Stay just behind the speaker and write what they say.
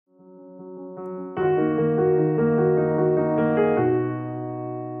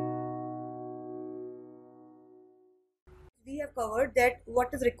covered that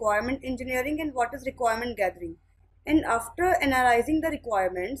what is requirement engineering and what is requirement gathering. And after analyzing the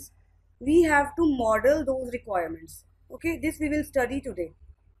requirements, we have to model those requirements. Okay, this we will study today.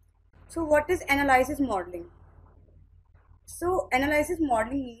 So what is analysis modeling? So analysis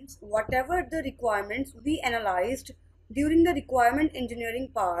modeling means whatever the requirements we analyzed during the requirement engineering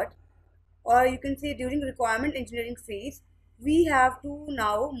part, or you can say during requirement engineering phase, we have to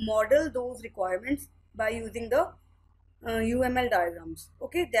now model those requirements by using the UML diagrams,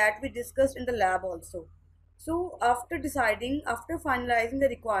 okay, that we discussed in the lab also. So after finalizing the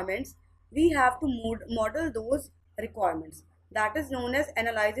requirements, we have to model those requirements. That is known as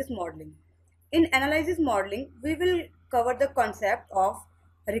analysis modeling. In analysis modeling, we will cover the concept of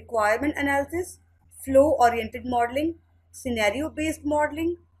requirement analysis, flow oriented modeling, scenario based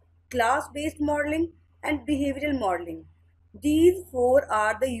modeling, class based modeling, and behavioral modeling. These four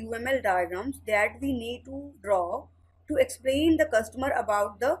are the UML diagrams that we need to draw to explain the customer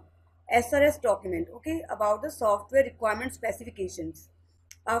about the SRS document, okay, about the software requirement specifications.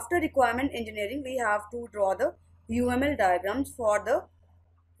 After requirement engineering, we have to draw the UML diagrams for the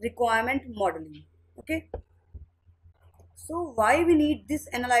requirement modeling, okay. So why we need this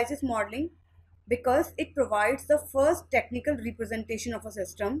analysis modeling? Because it provides the first technical representation of a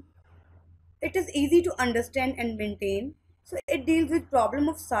system. It is easy to understand and maintain. So it deals with problem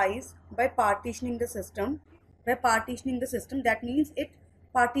of size by partitioning the system. That means it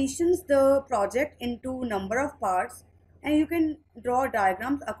partitions the project into number of parts, and you can draw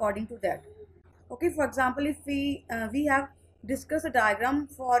diagrams according to that. Okay, for example, if we have discussed a diagram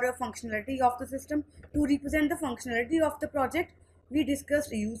for a functionality of the system to represent the functionality of the project, we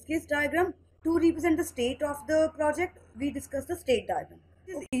discussed a use case diagram. To represent the state of the project, we discussed the state diagram.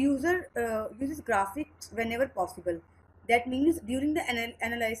 User uses graphics whenever possible. That means during the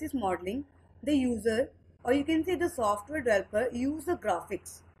analysis modeling, the user, or you can say the software developer, use the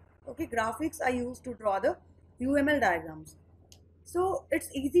graphics. Okay, graphics are used to draw the UML diagrams. So it's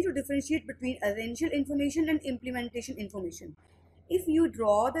easy to differentiate between essential information and implementation information. If you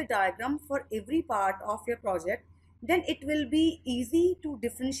draw the diagram for every part of your project, then it will be easy to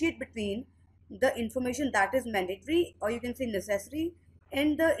differentiate between the information that is mandatory, or you can say necessary,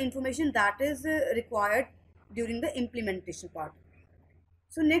 and the information that is required during the implementation part.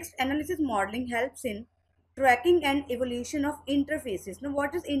 So next, analysis modeling helps in tracking and evaluation of interfaces. Now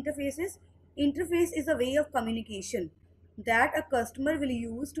what is interfaces? Interface is a way of communication that a customer will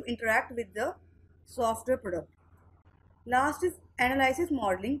use to interact with the software product. Last is analysis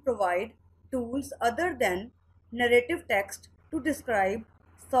modeling provide tools other than narrative text to describe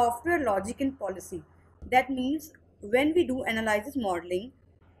software logic and policy. That means when we do analysis modeling,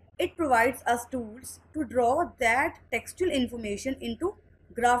 it provides us tools to draw that textual information into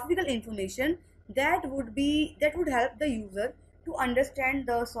graphical information that would help the user to understand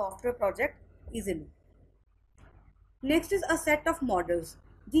the software project easily. Next is a set of models.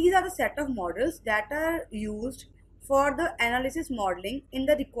 These are the set of models that are used for the analysis modeling in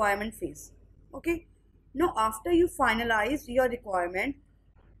the requirement phase. Okay. Now after you finalize your requirement,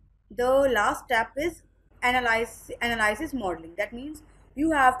 the last step is analysis modeling. That means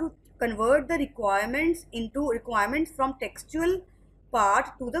you have to convert the requirements into requirements from textual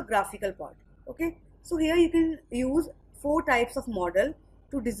part to the graphical part. Okay. So here you can use four types of model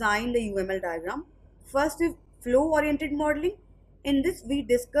to design the UML diagram. First is flow oriented modeling. In this we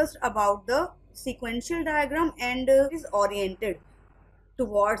discussed about the sequential diagram, and is oriented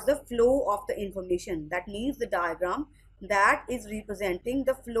towards the flow of the information. That means the diagram that is representing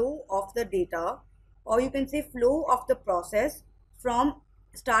the flow of the data, or you can say flow of the process from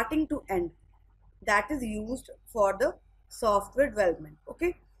starting to end, that is used for the software development.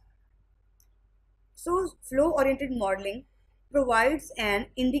 Okay, so flow oriented modeling provides an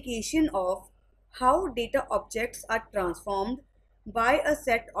indication of how data objects are transformed by a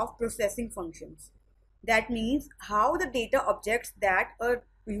set of processing functions. That means how the data objects that a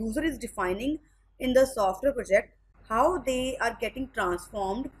user is defining in the software project, how they are getting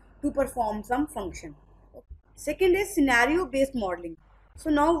transformed to perform some function. Second is scenario based modeling. So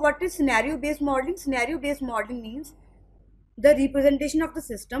now what is scenario based modeling? Scenario based modeling means the representation of the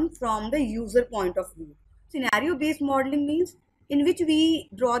system from the user point of view. Scenario based modeling means in which we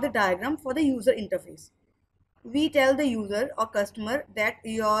draw the diagram for the user interface. We tell the user or customer that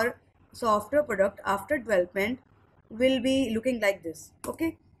your software product after development will be looking like this.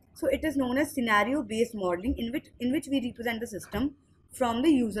 Okay, so it is known as scenario based modeling, in which we represent the system from the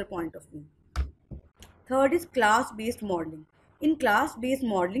user point of view. Third is class based modeling. In class based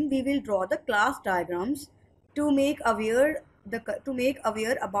modeling, we will draw the class diagrams to make aware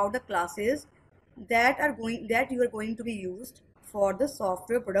about the classes that you are going to be used for the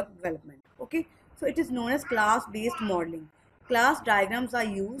software product development. Okay, so it is known as class-based modeling. Class diagrams are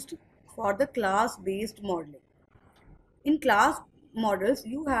used for the class-based modeling. In class models,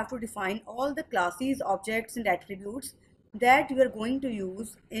 you have to define all the classes, objects, and attributes that you are going to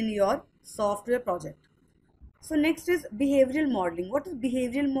use in your software project. So next is behavioral modeling. What is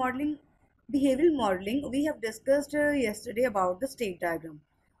behavioral modeling? Behavioral modeling, we have discussed yesterday about the state diagram.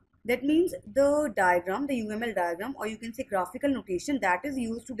 That means the diagram, the UML diagram, or you can say graphical notation that is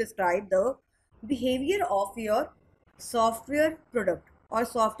used to describe the behavior of your software product or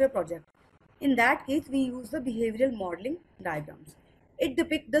software project. In that case, we use the behavioral modeling diagrams. It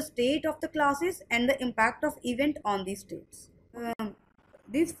depicts the state of the classes and the impact of event on these states.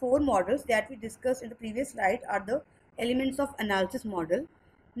 These four models that we discussed in the previous slide are the elements of analysis model.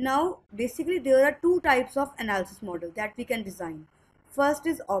 Now, basically there are two types of analysis model that we can design. First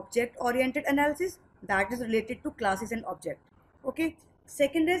is object-oriented analysis, that is related to classes and object. Okay.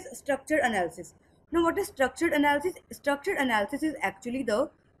 Second is structured analysis. Now, what is structured analysis? Structured analysis is actually the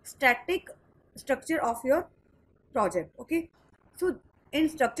static structure of your project. Okay. So in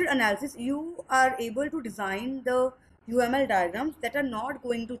structured analysis, you are able to design the UML diagrams that are not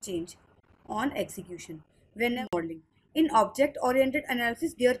going to change on execution when modeling. In object-oriented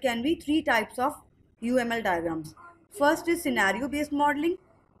analysis, there can be three types of UML diagrams. First is scenario-based modeling,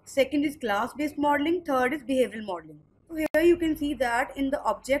 second is class-based modeling, third is behavioral modeling. So here you can see that in the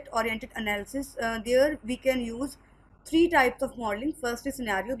object-oriented analysis, there we can use three types of modeling. First is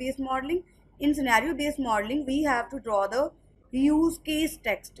scenario-based modeling. In scenario-based modeling, we have to draw the use case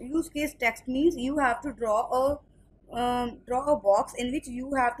text. Use case text means you have to draw a box in which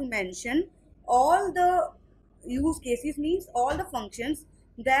you have to mention all the use cases, means all the functions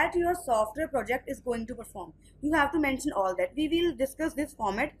that your software project is going to perform. You have to mention all that. We will discuss this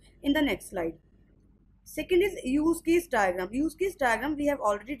format in the next slide. Second is use case diagram. Use case diagram we have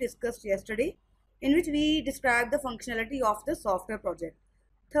already discussed yesterday, in which we describe the functionality of the software project.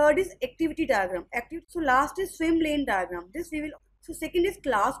 Third is activity diagram. So last is swim lane diagram. This we will. So second is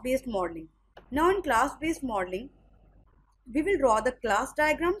class-based modeling. Now in class-based modeling, we will draw the class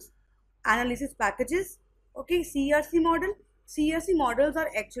diagrams, analysis packages. Okay, CRC model. CRC models are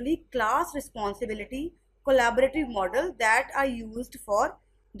actually class responsibility collaborative model that are used for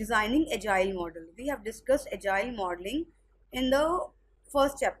designing agile model. We have discussed agile modeling in the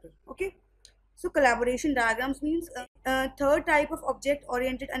first chapter. Okay, so collaboration diagrams means third type of object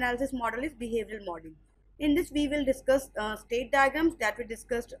oriented analysis model is behavioral modeling. In this we will discuss state diagrams that we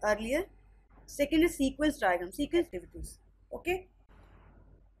discussed earlier. Second is sequence diagram, sequence activities. Okay,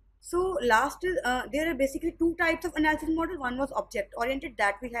 so last is there are basically two types of analysis model. One was object oriented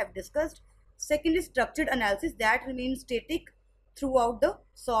that we have discussed. Second is structured analysis that remains static throughout the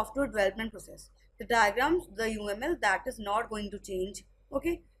software development process. The diagrams, the UML, that is not going to change.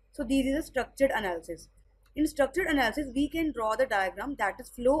 Okay, so this is a structured analysis. In structured analysis, we can draw the diagram that is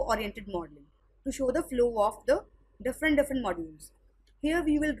flow oriented modeling to show the flow of the different modules. Here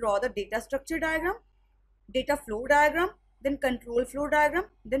we will draw the data structure diagram, data flow diagram, then control flow diagram,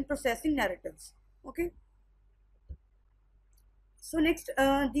 then processing narratives. Okay, so next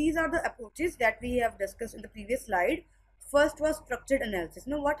these are the approaches that we have discussed in the previous slide. First was structured analysis.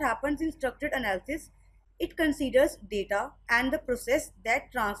 Now what happens in structured analysis? It considers data and the process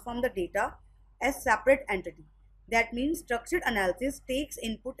that transform the data as separate entity. That means structured analysis takes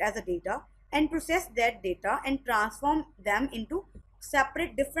input as a data and process that data and transform them into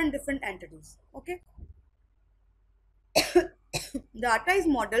separate different entities. Okay, data is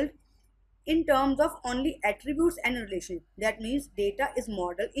modeled in terms of only attributes and relationship. That means data is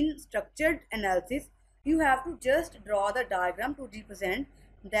modeled. In structured analysis, you have to just draw the diagram to represent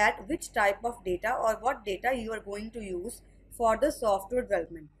that which type of data or what data you are going to use for the software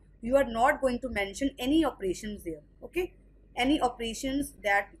development. You are not going to mention any operations there. Okay, any operations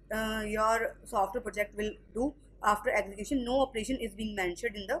that your software project will do after execution, no operation is being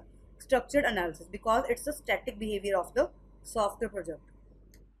mentioned in the structured analysis because it's a static behavior of the software project.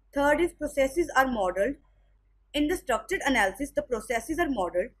 Third is processes are modeled. In the structured analysis, the processes are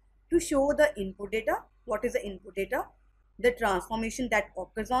modeled to show the input data, what is the input data, the transformation that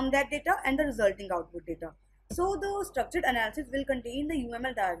occurs on that data, and the resulting output data. So the structured analysis will contain the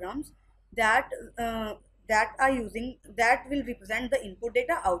UML diagrams that will represent the input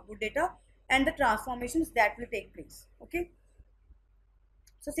data, output data, and the transformations that will take place. Okay,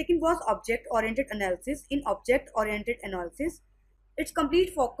 so second was object oriented analysis. In object oriented analysis, its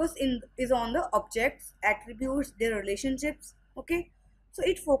complete focus is on the objects, attributes, their relationships. Okay, so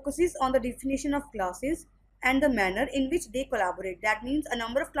it focuses on the definition of classes and the manner in which they collaborate. That means a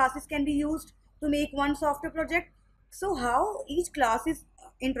number of classes can be used to make one software project, So how each class is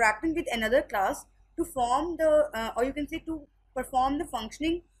interacting with another class to form the or you can say to perform the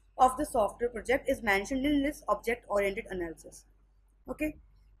functioning of the software project is mentioned in this object oriented analysis. Okay,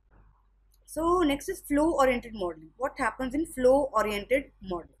 so next is flow oriented modeling. What happens in flow oriented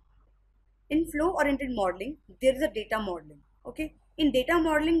modeling? In flow oriented modeling there is a data modeling. Okay, in data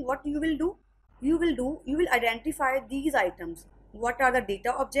modeling what you will do, you will identify these items. What are the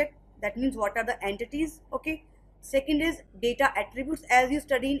data object, that means what are the entities. Okay, second is data attributes. As you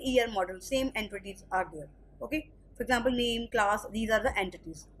study in ER model, same entities are there. Okay, for example name, class, these are the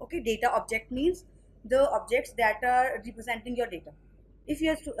entities. Okay, data object means the objects that are representing your data. If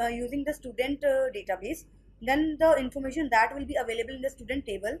you are using the student database, then the information that will be available in the student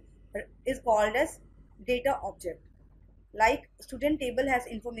table is called as data object. Like student table has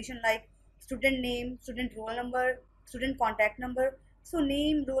information like student name, student roll number, student contact number. So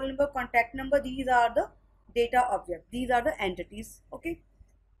name, roll number, contact number, these are the data object, these are the entities. Okay,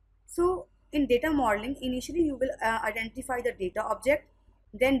 so in data modeling initially you will identify the data object,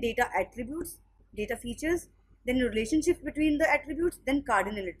 then data attributes, data features, then relationships between the attributes, then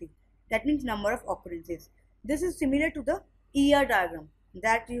cardinality, that means number of occurrences. This is similar to the ER diagram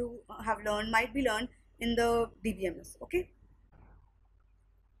that you have learned, might be learned in the DBMS. Okay,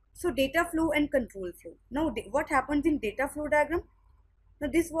 so data flow and control flow. Now what happens in data flow diagram? Now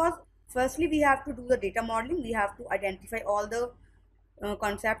this was, firstly we have to do the data modeling, we have to identify all the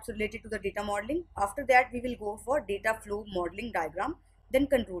concepts related to the data modeling. After that we will go for data flow modeling diagram, then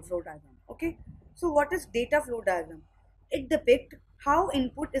control flow diagram. Okay, so what is data flow diagram? It depicts how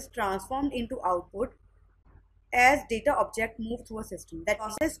input is transformed into output as data object move through a system. That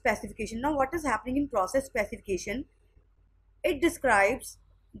process specification. Now what is happening in process specification? It describes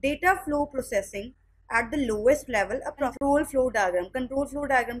data flow processing at the lowest level. A control flow diagram. Control flow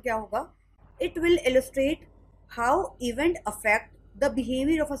diagram क्या होगा? It will illustrate how event affect the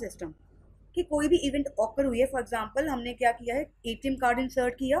behavior of a system. कि कोई भी event occur हुई है, for example हमने क्या किया है, एटीएम कार्ड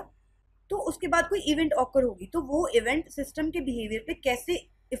इंसर्ट किया, तो उसके बाद कोई इवेंट ऑकर होगी, तो वो इवेंट सिस्टम के बिहेवियर पे कैसे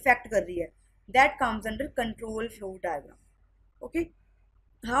इफेक्ट कर रही है, that comes under control flow diagram. Okay,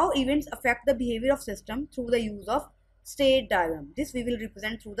 how events affect the behaviour of system through the use of state diagram. This we will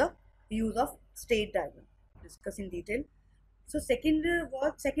represent through the use of state diagram. Discuss in detail. So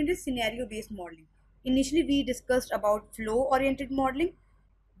second is scenario based modeling. Initially we discussed about flow oriented modeling.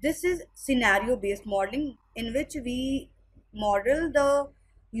 This is scenario based modeling in which we model the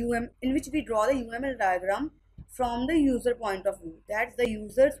in which we draw the UML diagram from the user point of view. That's the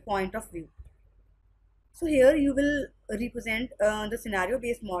user's point of view. So here you will represent the scenario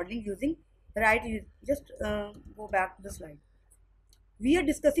based modeling using just go back to the slide. We are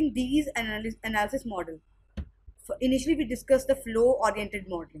discussing these analysis model. Initially we discussed the flow oriented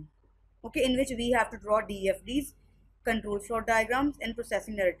modeling, okay, in which we have to draw DFDs, control flow diagrams, and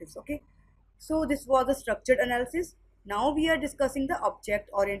processing narratives. Okay, so this was the structured analysis. Now we are discussing the object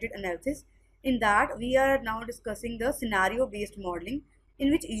oriented analysis. In that we are now discussing the scenario based modeling,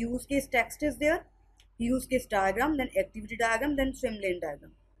 in which use case text is there, use case diagram, then activity diagram, then swim lane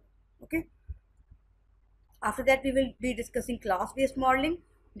diagram. Okay, after that we will be discussing class based modeling,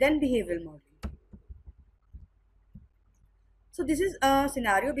 then behavioral modeling. So this is a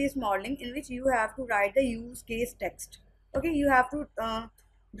scenario based modeling in which you have to write the use case text. Okay, you have to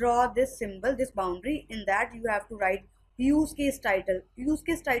draw this symbol, this boundary. In that you have to write use case title. Use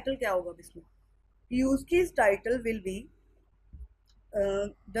case title क्या होगा इसमें? Use case title will be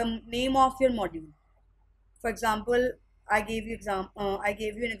the name of your module. For example, I gave you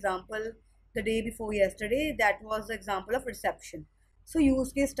an example the day before yesterday. That was the example of reception. So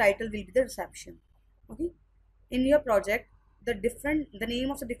use case title will be the reception. Okay, in your project the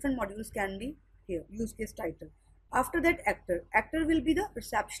name of the different modules can be here, use case title. After that actor will be the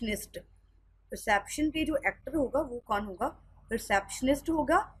receptionist. Reception पे जो actor होगा वो कौन होगा? Receptionist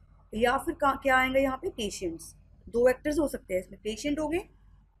होगा, या फिर क्या आएंगे यहाँ पे? पेशेंट्स. दो एक्टर्स हो सकते हैं इसमें, पेशेंट हो गए,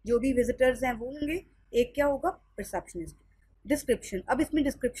 जो भी विजिटर्स हैं वो होंगे, एक क्या होगा? रिसेप्शनिस्ट. डिस्क्रिप्शन, अब इसमें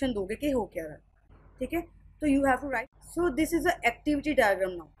डिस्क्रिप्शन दोगे कि हो क्या रहा है. ठीक है, तो you have to right. So this is a activity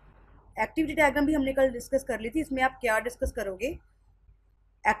diagram. Now activity diagram भी हमने कल डिस्कस कर ली थी. इसमें आप क्या डिस्कस करोगे?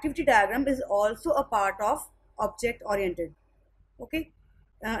 Activity diagram is also a part of object oriented. Okay,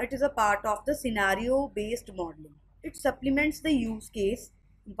 it is a part of the scenario based modeling. It supplements the use case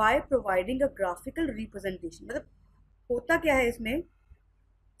by providing a graphical representation. मतलब होता क्या है इसमें,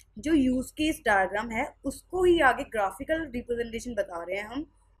 जो use case diagram है उसको ही आगे graphical representation बता रहे हैं हम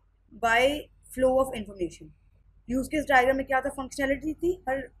by flow of information. use case diagram में क्या था? functionality थी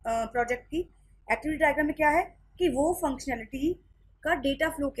हर project की. activity diagram में क्या है कि वो functionality का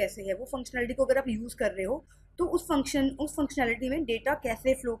data flow कैसे है, वो functionality को अगर आप use कर रहे हो तो उस फंक्शनैलिटी में डेटा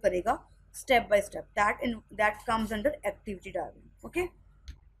कैसे फ्लो करेगा step by step, that comes under activity diagram. Okay,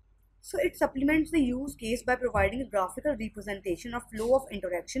 so it supplements the use case by providing a graphical representation of flow of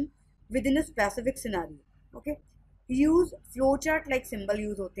interaction within a specific scenario. Okay, use flowchart like symbol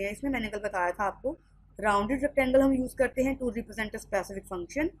use होते हैं इसमें. मैंने कल बताया था आपको. Rounded rectangle हम use करते हैं to represent a specific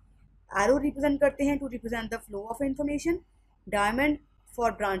function. Arrow represent करते हैं to represent the flow of information. Diamond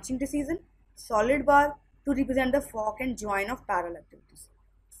for branching decision. Solid bar to represent the Fock and join of parallel activities.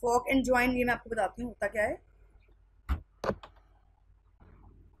 Fock and join ये मैं आपको बताती हूँ होता क्या है.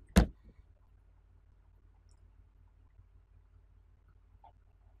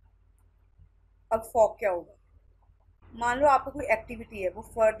 अब फॉक क्या होगा. मान लो आपको कोई एक्टिविटी है वो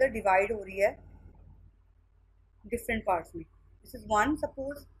फर्दर डिवाइड हो रही है डिफरेंट पार्ट्स में. This is 1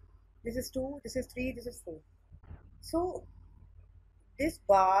 suppose, this is 2, this is 3, this is 4. So this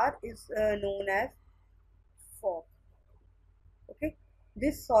bar is known as fork. Okay,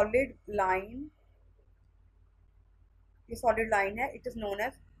 this solid line है, it is known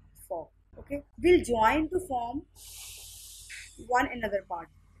as fork. Okay, will join to form one another part.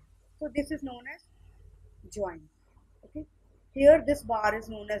 So this is known as join. Okay, here this bar is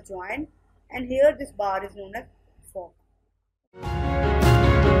known as join and here this bar is known as fork.